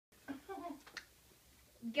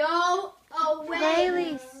Go away.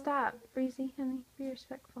 Riley, stop. Breezy, honey, be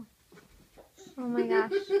respectful. Oh my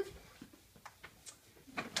gosh.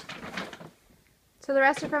 So the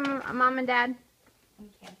rest are from Mom and Dad.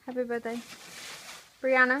 Okay. Happy birthday.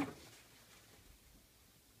 Brianna.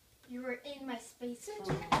 You were in my space.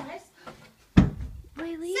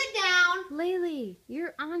 Laylee. Sit down. Laylee,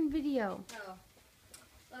 you're on video. Oh.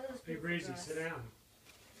 Hey, Breezy, sit down.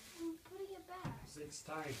 Put it back. It's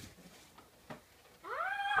time.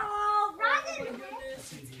 Oh, Oh my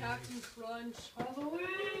goodness, it's Captain Crunch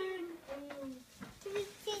Halloween!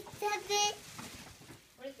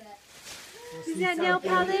 What is that? Is that nail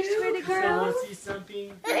polish for the girls? Want to see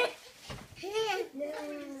something?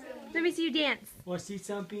 Let me see you dance. Want to see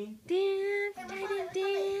something? Dance,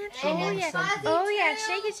 dance. Show Oh Mom yeah, something. oh yeah.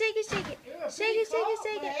 Shake it, shake it, shake it. Shake it, shake it,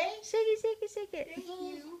 shake it. Shake it, shake it, shake it.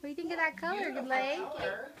 What do you think of that color, good leg? Want to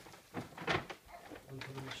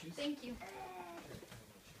put on your shoes? Thank you.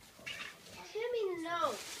 Timmy, no.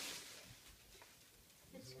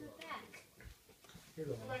 Let's go back. Here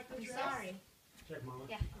you go. I'm sorry. Check, Mama.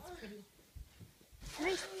 Yeah, it's pretty.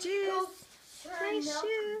 Nice shoes. Nice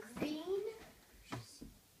shoes. Green? Shoes.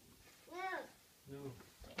 No.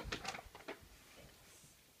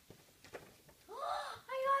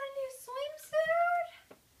 I got a new swimsuit.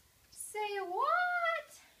 Say what?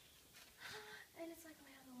 And it's like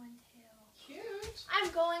my other one too. Cute! I'm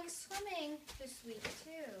going swimming this week too,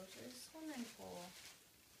 to the swimming pool.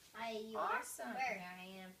 Awesome. Yeah,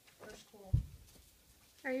 I am. For school.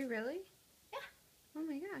 Are you really? Yeah. Oh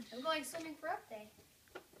my gosh. I'm going swimming for Up Day.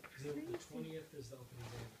 The 20th is the opening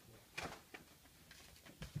day.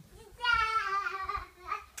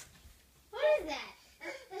 What is that?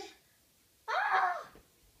 Oh!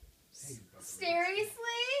 Hey, you got the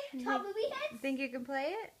Seriously? Top of the head? Think you can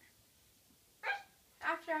play it?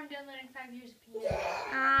 After I'm done learning 5 years of piano.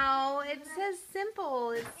 Oh, it says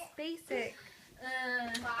simple. It's basic.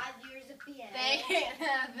 5 years of piano.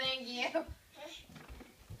 Thank you.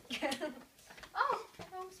 Oh,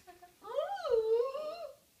 that was my phone.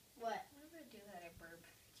 What? What did I do that I burp?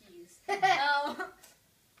 Jeez. Oh.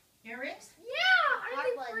 Earrings? Yeah, Hot aren't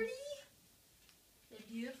they ones. pretty? They're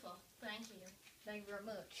beautiful. Thank you. Thank you very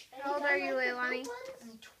much. How old are you, Leilani?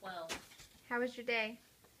 I'm 12. How was your day?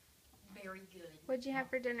 Very good. What'd you have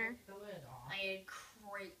for dinner? The lid off. I had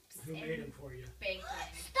crepes Who and made them for you? bacon.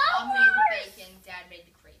 Star Mom made the Wars! bacon. Dad made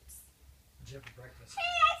the crepes. What'd you have for breakfast? Hey,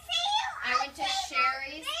 I see you! I went to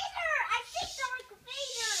Sherry's. Vader! I see Darth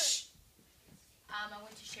Vader! I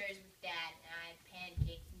went to Sherry's with Dad and I had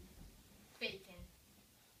pancakes and bacon.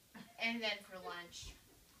 And then for lunch,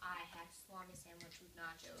 I had a salami sandwich with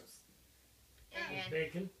nachos. With And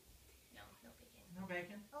bacon? no bacon. No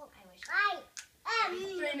bacon? I wish. Right.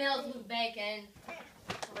 3 meals with bacon.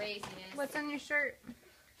 Craziness. What's on your shirt?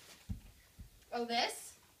 Oh,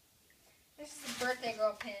 this? This is a birthday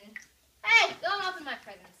girl pin. Hey, don't open my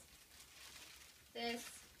presents. This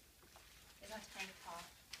is my tank top.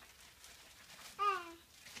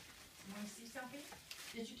 You want to see something?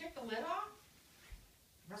 Did you take the lid off?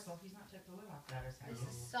 Russell, he's not took the lid off. That is how This you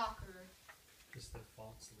is soccer. Just the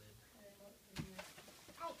false lid. And then what in here?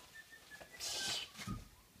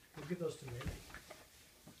 We'll give those to me.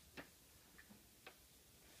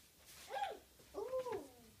 Ooh.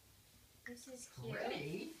 This is cute.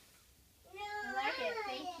 Pretty. No. I like it.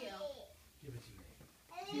 Thank you. Give it to me.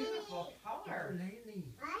 Beautiful color. Lay